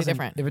 That's if totally it doesn't,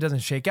 different. If it doesn't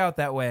shake out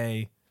that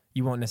way,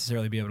 you won't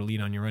necessarily be able to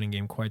lead on your running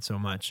game quite so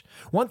much.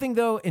 One thing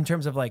though, in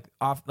terms of like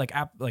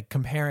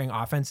comparing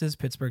offenses,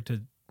 Pittsburgh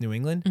to New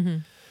England, Mm-hmm.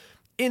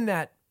 in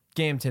that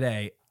game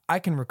today, I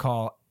can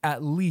recall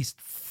at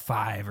least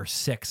 5 or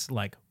 6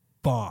 like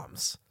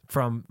bombs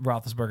from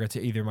Roethlisberger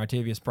to either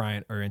Martavius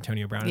Bryant or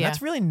Antonio Brown. And Yeah.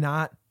 that's really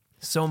not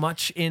so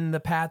much in the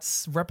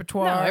Pats'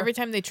 repertoire. no, every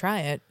time they try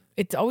it,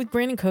 it's always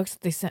Brandon Cooks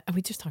that they send.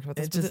 We just talked about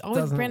this. It But just it's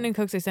always doesn't- Brandon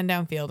Cooks they send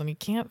downfield, and he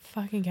can't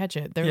fucking catch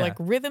it. They're Yeah. like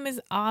rhythm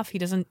is off. He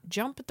doesn't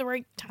jump at the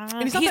right time.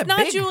 And he's not that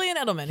big. Julian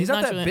Edelman. He's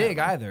not that Julian big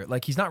Edelman. either.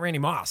 Like he's not Randy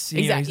Moss. You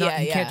know, Exactly. he's not, Yeah,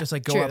 he yeah. can't just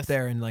like go up Truth.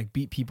 there and like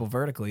beat people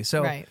vertically.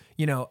 So Right.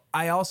 you know,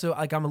 I also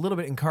like I'm a little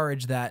bit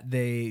encouraged that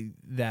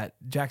that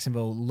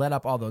Jacksonville let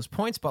up all those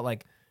points, but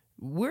like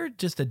we're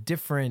just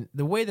the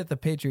way that the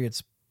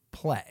Patriots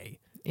play.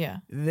 Yeah.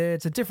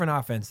 It's a different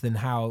offense than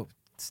how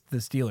the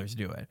Steelers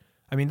do it.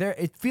 I mean,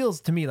 it feels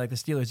to me like the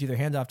Steelers either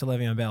hand off to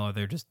Le'Veon Bell or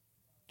they're just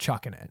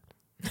chucking it.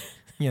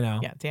 You know,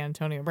 Yeah, to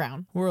Antonio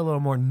Brown. we're a little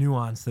more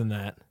nuanced than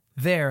that.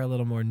 They're a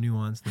little more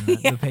nuanced than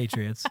that, the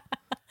Patriots.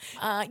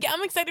 Yeah,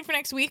 I'm excited for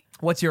next week.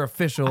 What's your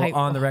official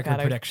on the record God,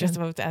 I was prediction? just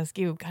about to ask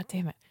you. God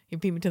damn it. You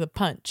beat me to the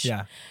punch.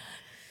 Yeah.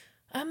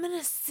 I'm going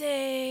to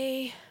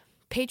say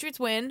Patriots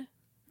win.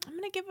 I'm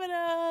going to give it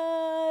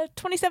a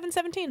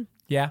 27-17.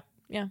 Yeah.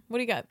 Yeah. What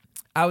do you got?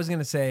 I was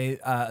gonna say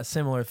a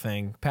similar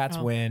thing. Pats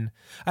Oh. win.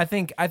 I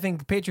think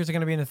the Patriots are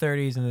gonna be in the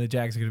 30s and the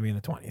Jags are gonna be in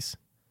the 20s.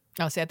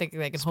 Oh, see, I think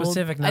they can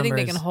Specific hold. I think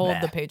they can numbers, hold nah.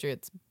 the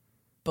Patriots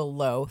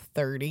below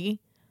 30,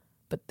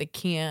 but they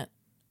can't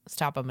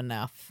stop them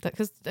enough.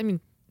 Because I mean,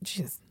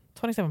 jeez,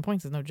 27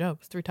 points is no joke.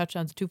 It's 3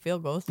 touchdowns, 2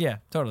 field goals. Yeah,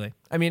 totally.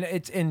 I mean,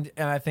 and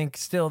I think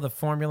still the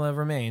formula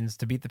remains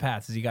to beat the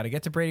Pats is you got to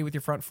get to Brady with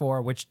your front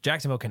four, which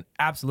Jacksonville can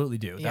absolutely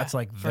do. Yeah, That's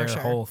like for their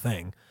sure. whole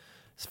thing.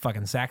 It's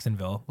fucking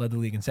Saxonville led the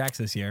league in sacks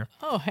this year.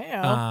 Oh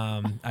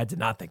hell. I did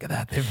not think of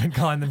that. They've been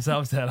calling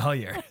themselves that all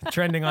year.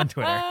 Trending on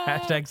Twitter.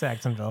 Hashtag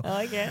Saxonville. I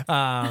like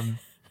it.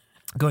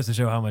 Goes to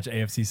show how much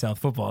AFC South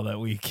football that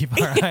we keep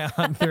our eye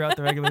on throughout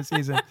the regular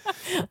season.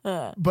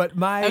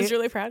 But I was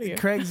really proud of you.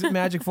 Craig's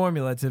magic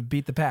formula to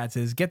beat the Pats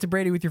is get to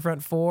Brady with your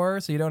front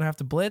four so you don't have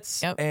to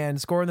blitz Yep. and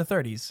score in the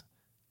 30s.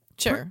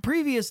 Sure.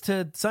 Previous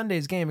to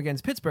Sunday's game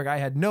against Pittsburgh, I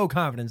had no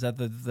confidence that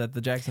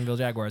the Jacksonville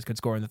Jaguars could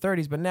score in the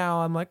 30s, but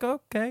now I'm like,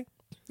 okay.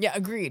 Yeah,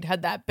 agreed.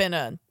 Had that been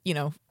a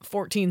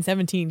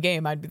 14-17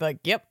 game, I'd be like,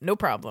 yep, no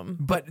problem.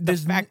 But the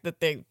there's fact that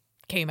they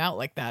came out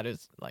like that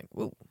is like,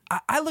 woo.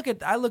 I look at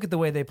the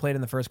way they played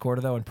in the first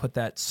quarter though and put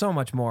that so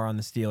much more on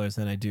the Steelers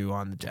than I do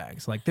on the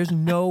Jags. Like there's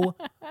no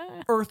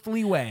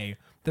earthly way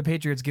the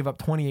Patriots give up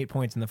 28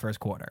 points in the first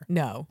quarter.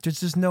 No, There's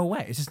just no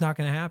way. It's just not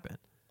going to happen.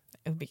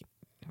 it would be.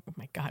 Oh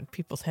my God,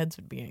 people's heads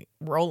would be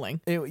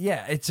rolling.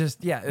 It's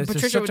just It's Patricia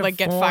just such would a like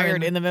get foreign-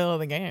 fired in the middle of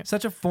the game.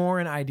 Such a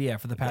foreign idea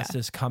for the Pats Yeah. to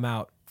just come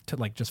out to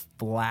like just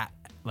flat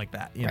like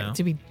that. You know, Right,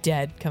 to be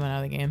dead coming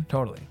out of the game.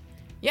 totally.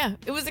 Yeah,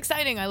 it was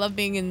exciting. I love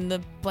being in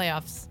the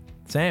playoffs.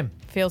 Same.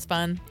 Feels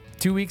fun.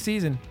 2-week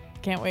season.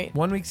 Can't wait.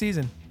 1 week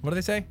season. What do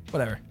they say?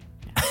 Whatever.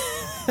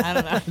 I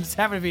don't know. Just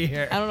happy to be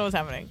here. I don't know what's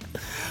happening.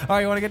 All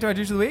right, you want to get to our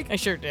douche of the week? I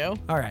sure do.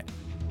 All right.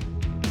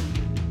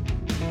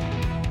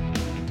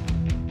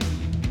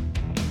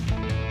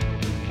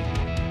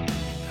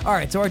 All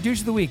right, so our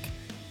douche of the week,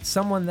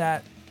 someone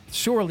that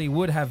surely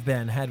would have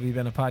been had we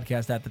been a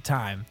podcast at the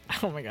time,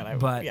 Oh my god.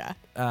 but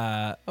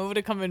I would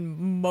have come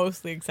in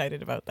mostly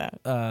excited about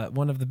that.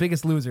 one of the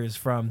biggest losers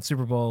from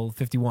Super Bowl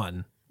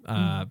 51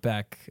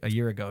 back a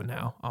year ago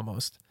now,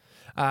 almost.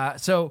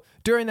 So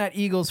during that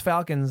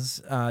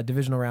Eagles-Falcons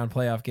divisional round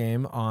playoff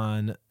game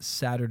on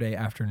Saturday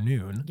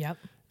afternoon, Yep.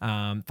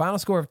 final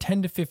score of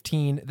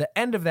 10-15. The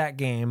end of that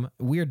game,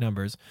 weird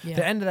numbers. Yeah.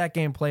 The end of that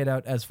game played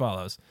out as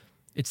follows.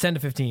 It's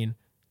 10-15.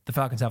 The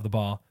Falcons have the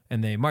ball,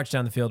 and they march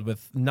down the field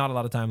with not a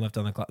lot of time left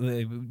on the clock.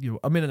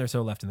 A minute or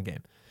so left in the game.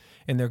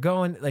 And they're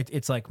going,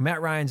 it's like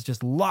Matt Ryan's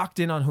just locked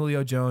in on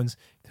Julio Jones,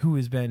 who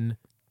has been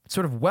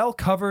sort of well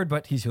covered,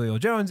 but he's Julio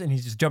Jones, and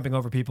he's just jumping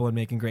over people and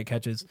making great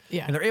catches.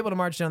 Yeah. And they're able to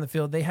march down the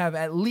field. They have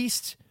at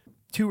least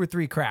 2 or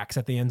 3 cracks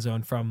at the end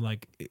zone from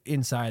like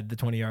inside the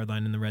 20-yard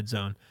line in the red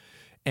zone.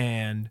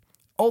 And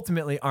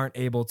ultimately aren't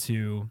able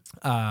to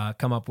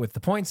come up with the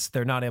points.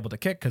 They're not able to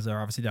kick because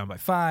they're obviously down by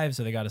 5,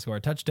 so they got to score a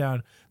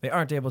touchdown. They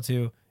aren't able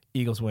to.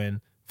 Eagles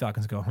win.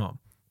 Falcons go home.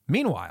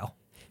 Meanwhile,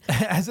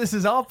 as this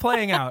is all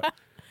playing out,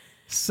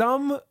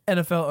 some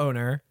NFL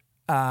owner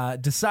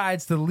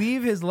decides to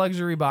leave his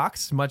luxury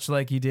box, much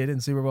like he did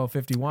in Super Bowl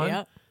 51,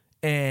 Yep.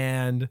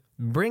 and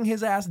bring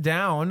his ass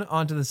down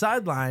onto the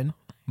sideline,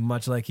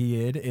 much like he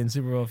did in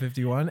Super Bowl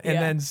 51, and Yeah.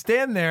 then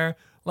stand there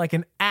like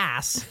an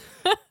ass,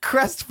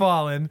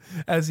 crestfallen,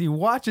 as he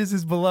watches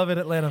his beloved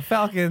Atlanta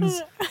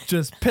Falcons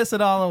just piss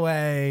it all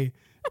away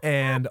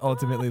and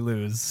ultimately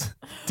lose.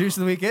 Douche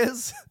of the week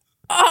is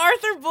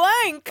Arthur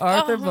Blank.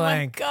 Arthur Oh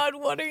Blank. my god,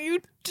 what are you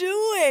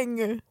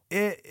doing?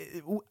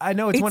 I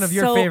know it's one of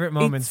your favorite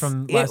moments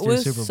from last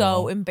year's Super Bowl. It was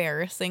so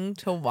embarrassing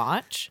to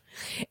watch,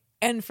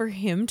 and for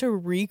him to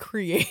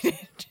recreate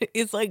it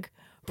is like,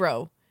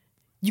 bro,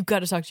 you got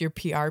to talk to your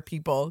PR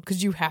people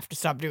because you have to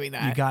stop doing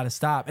that. You got to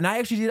stop. And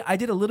I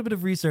did a little bit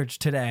of research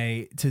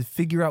today to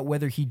figure out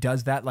whether he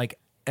does that like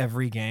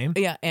every game.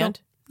 Yeah, and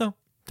No,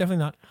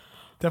 definitely not.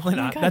 Definitely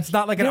Oh my not. God. That's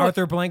not like an You know-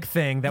 Arthur Blank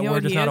thing that you know we're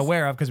what just he not is?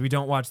 aware of because we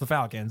don't watch the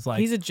Falcons. Like,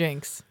 he's a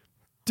jinx.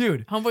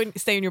 dude, Homeboy,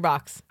 stay in your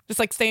box. Just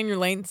like stay in your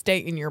lane, stay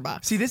in your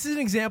box. see, this is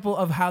an example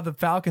of how the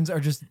Falcons are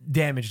just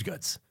damaged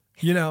goods.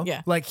 You know,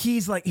 Yeah. like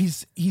he's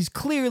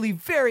clearly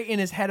very in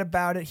his head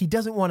about it. He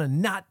doesn't want to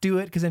not do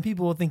it because then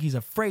people will think he's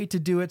afraid to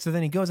do it. So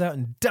then he goes out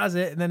and does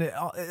it, and then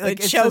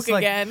it's choke just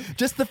like, again.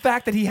 just the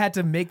fact that he had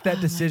to make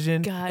that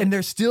decision, God. and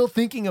they're still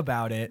thinking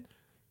about it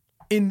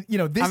in this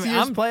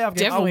year's playoff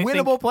game, a definitely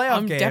winnable playoff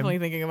I'm game. definitely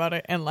thinking about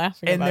it and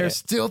laughing And about they're it.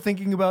 still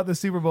thinking about the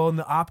Super Bowl and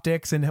the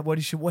optics and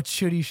what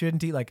should he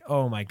shouldn't he, like,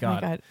 oh my Oh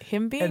god. my god,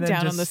 him being And then down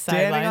on just the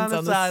standing sidelines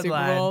on the Super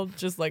sideline. Bowl,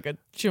 just like a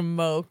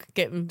jamoke,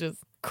 getting just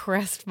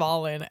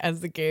crestfallen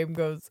as the game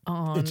goes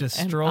on. It just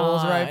and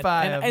strolls right on.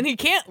 by him. and he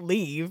can't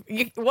leave.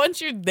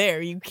 Once you're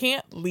there, you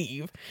can't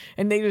leave.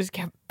 And they just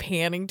kept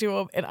panning to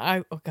him, and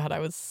I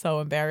was so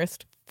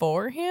embarrassed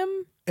for him.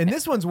 And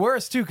this one's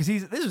worse too because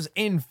this was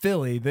in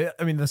Philly.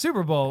 The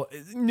Super Bowl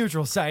is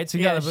neutral site, so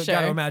you Yeah, gotta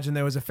sure. imagine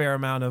there was a fair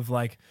amount of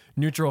like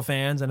neutral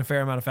fans and a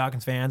fair amount of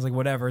Falcons fans, like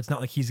whatever. It's not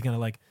like he's gonna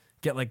like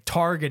get like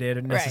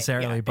targeted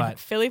necessarily, Right, yeah. but And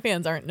Philly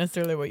fans aren't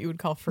necessarily what you would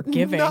call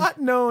forgiving. not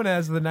known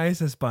as the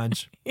nicest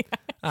bunch.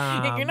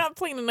 Yeah, you're not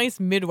playing a nice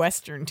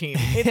Midwestern team.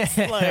 It's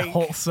like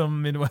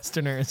Wholesome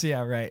Midwesterners.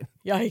 Yeah, right.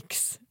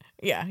 yikes.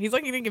 Yeah, he's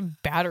like he didn't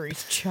get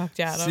batteries chucked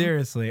at him.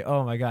 Seriously,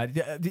 oh my god!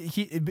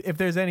 If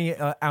there's any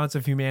ounce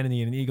of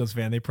humanity in an Eagles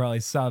fan, they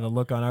probably saw the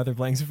look on Arthur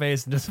Blank's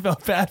face and just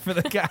felt bad for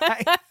the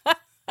guy.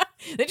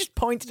 They just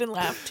pointed and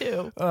laughed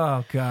too.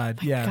 Oh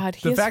god, yeah. God, the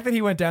he is- fact that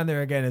he went down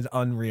there again is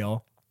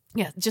unreal.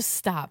 Yeah, just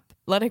stop.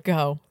 Let it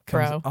go,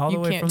 bro. Comes all the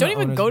You way can't. from Don't the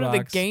even owner's go to the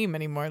box. game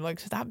anymore. Like,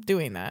 stop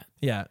doing that.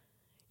 Yeah,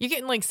 You're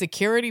getting like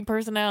security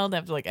personnel that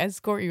have to like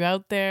escort you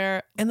out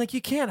there. and like you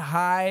can't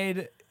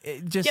hide.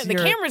 Just Yeah, the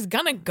your- camera's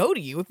gonna go to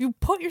you if you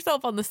put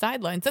yourself on the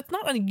sidelines. That's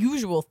not an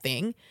unusual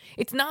thing.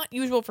 It's not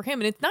usual for him,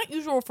 and it's not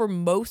usual for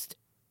most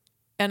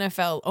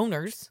NFL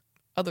owners,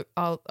 other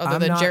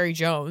than not- Jerry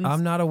Jones.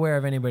 I'm not aware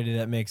of anybody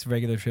that makes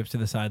regular trips to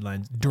the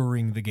sidelines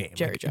during the game.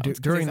 Jerry Jones, 'cause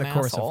during he's the an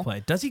course asshole. of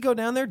play. Does he go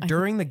down there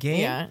during the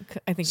game? Yeah,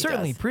 I think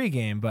certainly he does.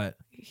 pre-game, but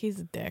He's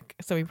a dick,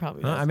 so he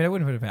probably does. I mean, I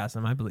wouldn't put it past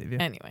him. I believe you.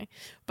 Anyway,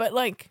 but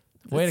like,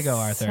 Way to it's go,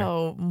 Arthur.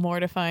 So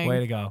mortifying.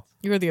 Way to go.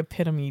 You are the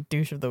epitome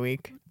douche of the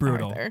week.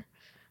 Brutal. Arthur.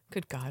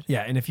 Good God.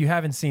 Yeah, and if you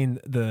haven't seen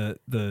the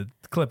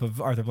clip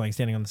of Arthur Blank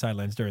standing on the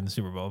sidelines during the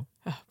Super Bowl,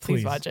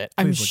 Please watch it.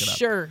 I'm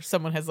sure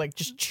someone has like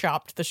just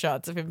chopped the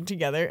shots of him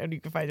together, and you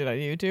can find it on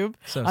YouTube.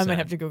 So I sad. might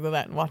have to Google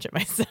that and watch it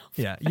myself.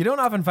 Yeah, you don't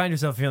often find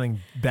yourself feeling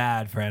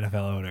bad for NFL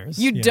owners.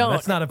 You know, don't.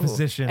 That's not a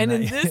position. And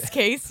in that- this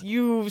case,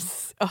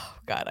 oh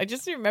God, I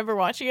just remember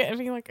watching it and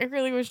being like, I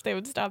really wish they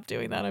would stop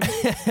doing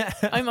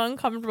that. I'm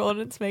uncomfortable,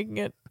 and it's making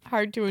it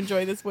hard to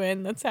enjoy this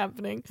win that's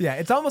happening. Yeah,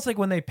 it's almost like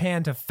when they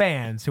pan to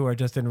fans who are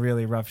just in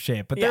really rough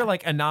shape, but they're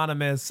like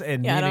anonymous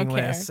and Yeah, I don't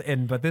meaningless. care.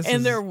 But this And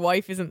is their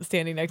wife isn't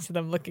standing next to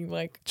them looking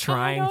like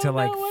trying I don't to,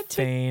 like, know what to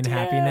feign do.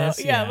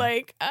 happiness. Yeah, Yeah.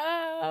 like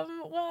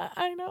what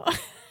I know.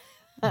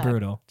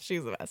 brutal.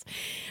 She's the best.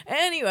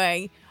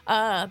 Anyway,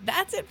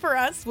 that's it for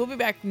us. We'll be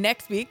back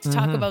next week to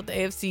talk about the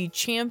AFC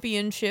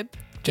Championship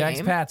Jags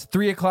game. Pats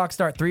 3:00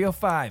 start,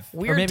 3:05, or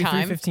Weird maybe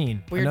time.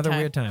 3:15. Weird Another time.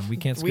 weird time. We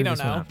can't. Screw We don't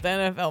this one know. up. The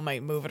NFL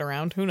might move it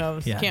around. Who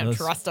knows? Yeah, Can't those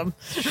trust them.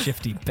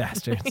 Shifty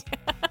bastards.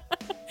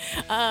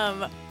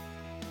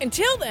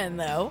 Until then,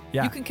 though,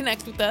 Yeah. you can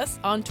connect with us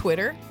on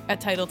Twitter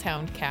at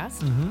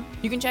TitletownCast.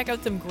 You can check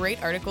out some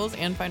great articles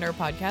and find our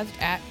podcast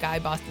at Guy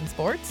Boston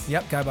Sports.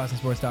 Yep,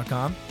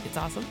 GuyBostonSports.com. It's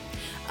awesome.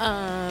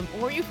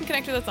 Or you can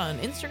connect with us on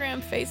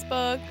Instagram,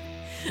 Facebook.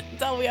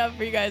 That's all we have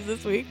for you guys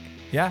this week.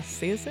 Yeah,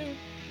 See you soon.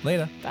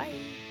 later. Bye.